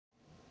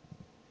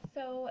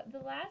So the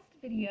last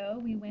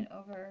video we went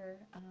over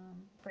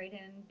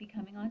Brayden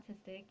becoming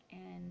autistic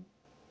and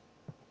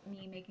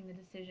me making the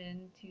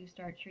decision to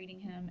start treating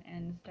him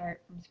and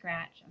start from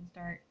scratch and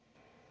start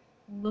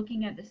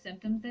looking at the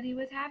symptoms that he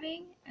was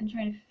having and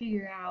trying to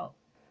figure out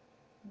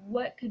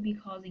what could be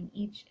causing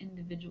each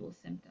individual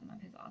symptom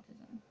of his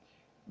autism,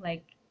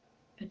 like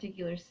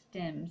particular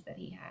stems that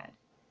he had,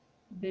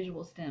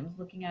 visual stems,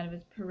 looking out of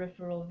his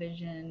peripheral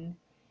vision,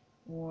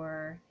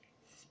 or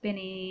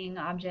spinning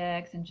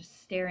objects and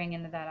just staring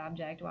into that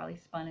object while he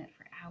spun it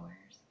for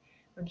hours,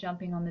 or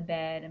jumping on the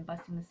bed and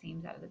busting the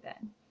seams out of the bed.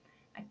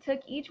 I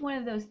took each one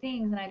of those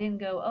things and I didn't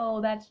go,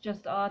 oh, that's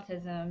just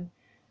autism.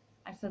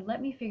 I said,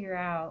 let me figure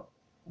out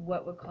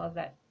what would cause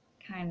that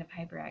kind of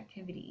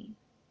hyperactivity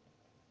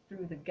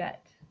through the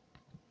gut.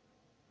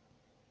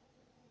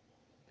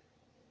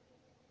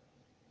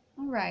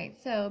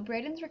 Alright, so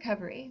Brayden's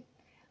recovery.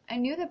 I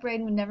knew that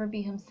Brayden would never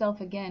be himself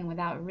again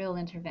without real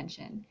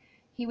intervention.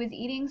 He was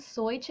eating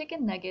soy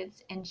chicken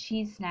nuggets and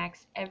cheese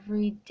snacks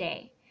every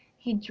day.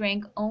 He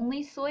drank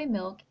only soy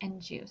milk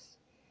and juice.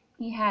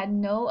 He had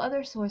no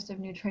other source of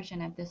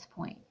nutrition at this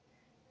point.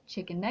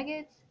 Chicken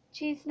nuggets,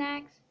 cheese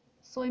snacks,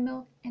 soy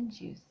milk, and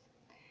juice.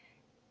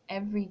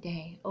 Every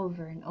day,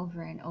 over and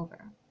over and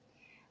over.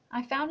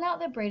 I found out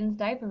that Brayden's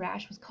diaper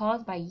rash was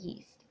caused by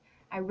yeast.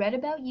 I read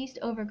about yeast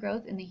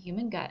overgrowth in the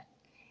human gut.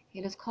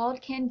 It is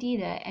called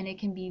candida and it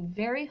can be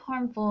very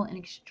harmful and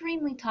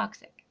extremely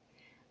toxic.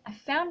 I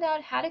found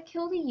out how to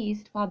kill the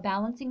yeast while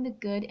balancing the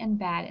good and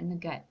bad in the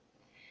gut.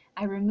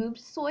 I removed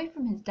soy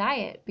from his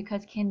diet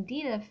because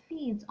candida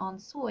feeds on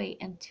soy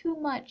and too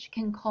much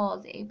can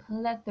cause a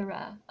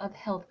plethora of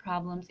health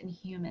problems in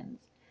humans.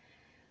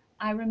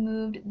 I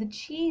removed the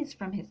cheese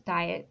from his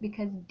diet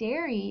because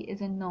dairy is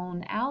a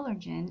known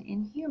allergen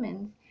in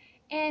humans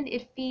and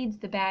it feeds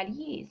the bad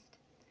yeast.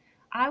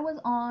 I was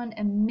on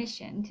a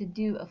mission to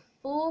do a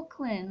full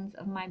cleanse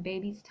of my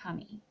baby's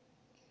tummy.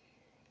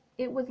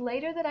 It was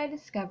later that I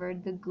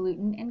discovered the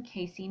gluten and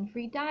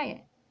casein-free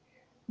diet.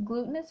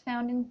 Gluten is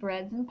found in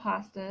breads and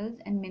pastas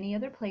and many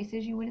other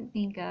places you wouldn't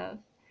think of.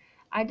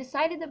 I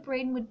decided that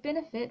Brayden would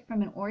benefit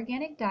from an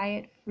organic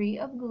diet free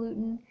of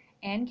gluten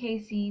and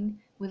casein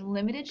with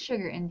limited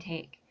sugar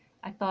intake.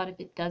 I thought if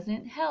it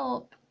doesn't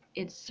help,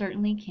 it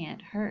certainly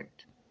can't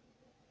hurt.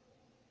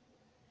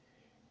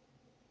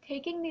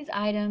 Taking these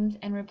items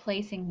and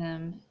replacing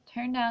them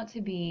turned out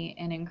to be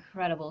an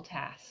incredible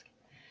task.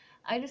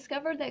 I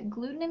discovered that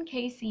gluten and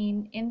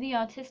casein in the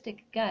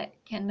autistic gut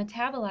can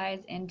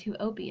metabolize into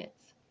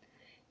opiates.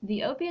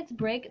 The opiates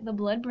break the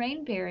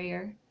blood-brain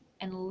barrier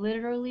and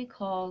literally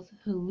cause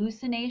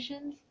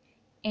hallucinations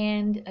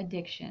and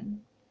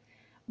addiction.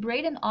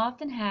 Brayden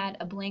often had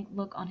a blank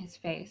look on his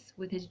face,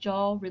 with his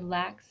jaw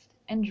relaxed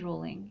and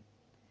drooling.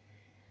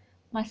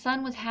 My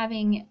son was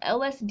having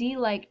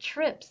LSD-like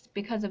trips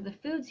because of the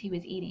foods he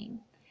was eating.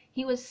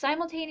 He was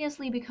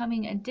simultaneously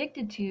becoming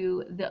addicted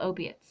to the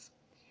opiates.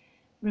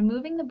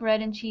 Removing the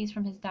bread and cheese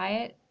from his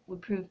diet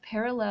would prove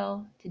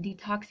parallel to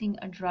detoxing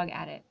a drug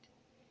addict.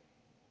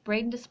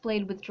 Brayden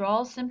displayed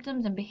withdrawal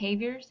symptoms and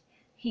behaviors.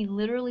 He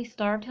literally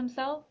starved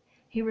himself.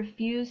 He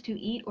refused to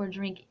eat or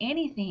drink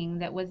anything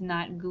that was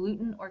not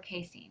gluten or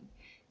casein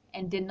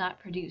and did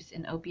not produce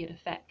an opiate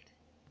effect.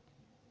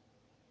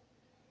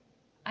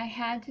 I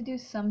had to do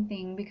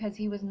something because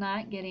he was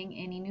not getting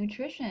any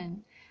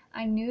nutrition.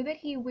 I knew that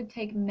he would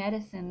take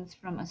medicines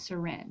from a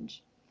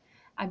syringe.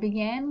 I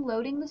began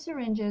loading the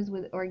syringes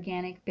with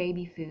organic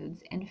baby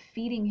foods and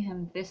feeding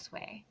him this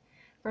way.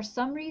 For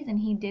some reason,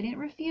 he didn't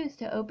refuse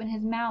to open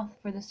his mouth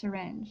for the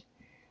syringe.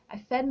 I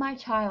fed my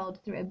child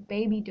through a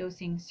baby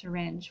dosing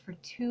syringe for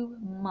 2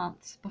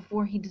 months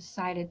before he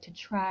decided to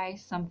try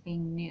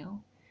something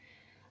new.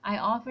 I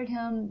offered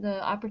him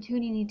the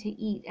opportunity to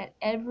eat at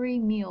every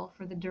meal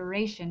for the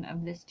duration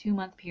of this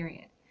 2-month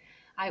period.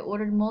 I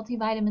ordered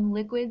multivitamin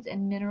liquids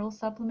and mineral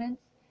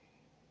supplements,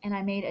 and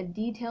I made a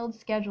detailed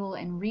schedule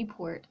and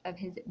report of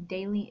his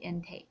daily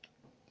intake.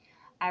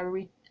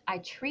 I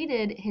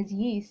treated his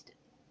yeast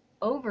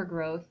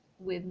overgrowth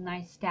with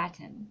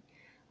nystatin.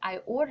 I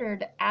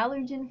ordered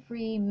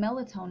allergen-free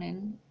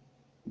melatonin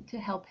to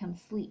help him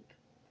sleep.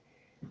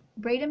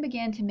 Brayden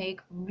began to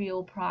make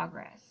real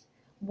progress.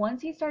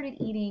 Once he started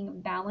eating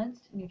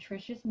balanced,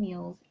 nutritious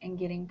meals and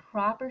getting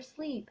proper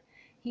sleep,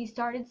 he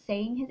started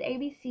saying his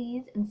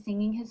ABCs and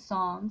singing his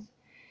songs.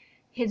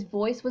 His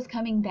voice was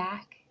coming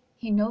back.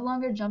 He no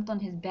longer jumped on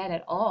his bed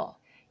at all.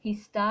 He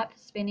stopped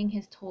spinning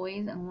his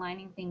toys and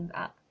lining things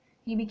up.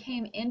 He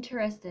became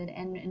interested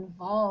and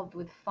involved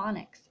with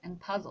phonics and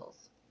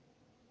puzzles.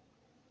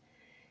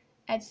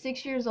 At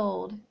 6 years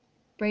old,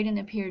 Brayden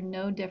appeared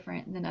no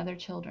different than other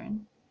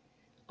children.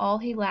 All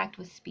he lacked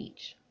was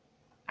speech.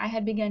 I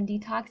had begun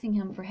detoxing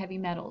him for heavy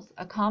metals,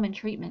 a common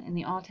treatment in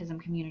the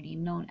autism community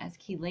known as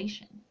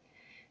chelation.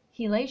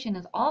 Chelation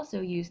is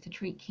also used to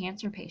treat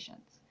cancer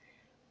patients.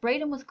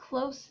 Brayden was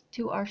close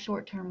to our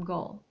short-term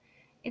goal.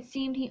 It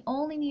seemed he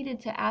only needed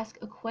to ask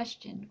a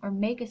question or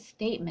make a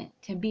statement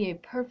to be a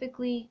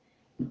perfectly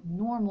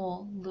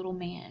normal little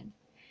man.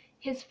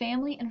 His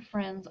family and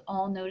friends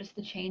all noticed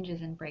the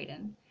changes in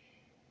Brayden.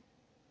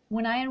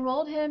 When I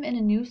enrolled him in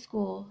a new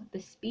school, the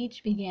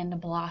speech began to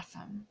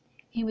blossom.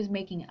 He was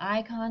making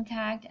eye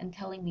contact and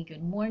telling me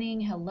good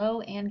morning,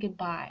 hello, and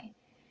goodbye.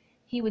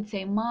 He would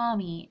say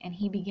mommy, and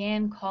he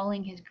began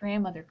calling his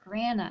grandmother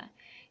Grandma.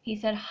 He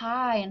said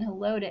hi and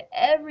hello to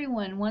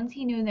everyone once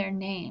he knew their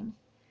names.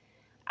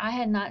 I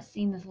had not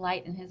seen this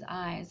light in his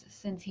eyes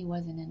since he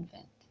was an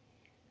infant.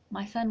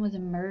 My son was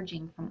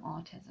emerging from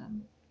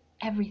autism.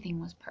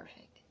 Everything was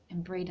perfect,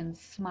 and Braden's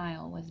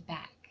smile was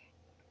back.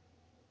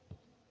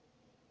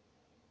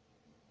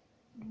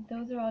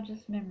 Those are all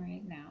just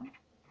memories now.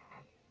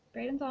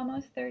 Braden's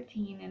almost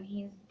 13 and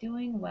he's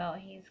doing well.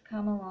 He's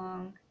come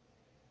along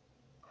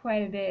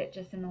quite a bit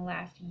just in the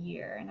last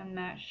year, and I'm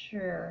not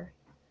sure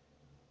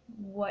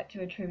what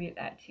to attribute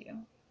that to.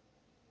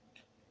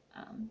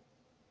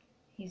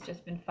 He's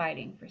just been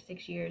fighting for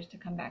 6 years to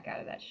come back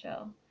out of that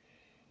shell.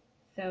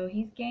 So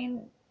he's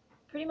gained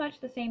pretty much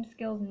the same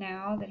skills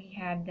now that he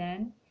had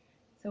then.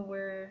 So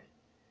we're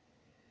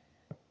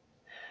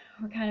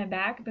kind of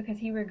back because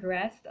he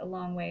regressed a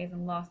long ways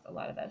and lost a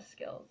lot of those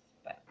skills.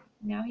 But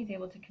now he's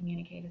able to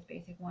communicate his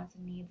basic wants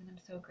and needs, and I'm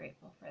so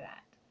grateful for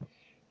that.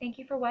 Thank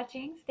you for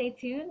watching. Stay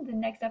tuned. The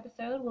next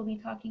episode we'll be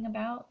talking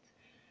about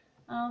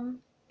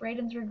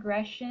Braden's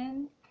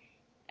regression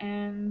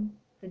and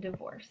the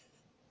divorce.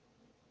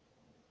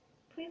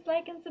 Please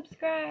like and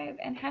subscribe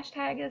and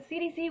hashtag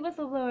CDC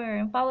whistleblower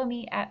and follow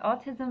me at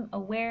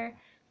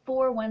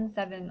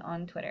autismaware417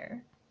 on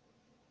Twitter.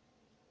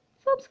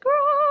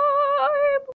 Subscribe!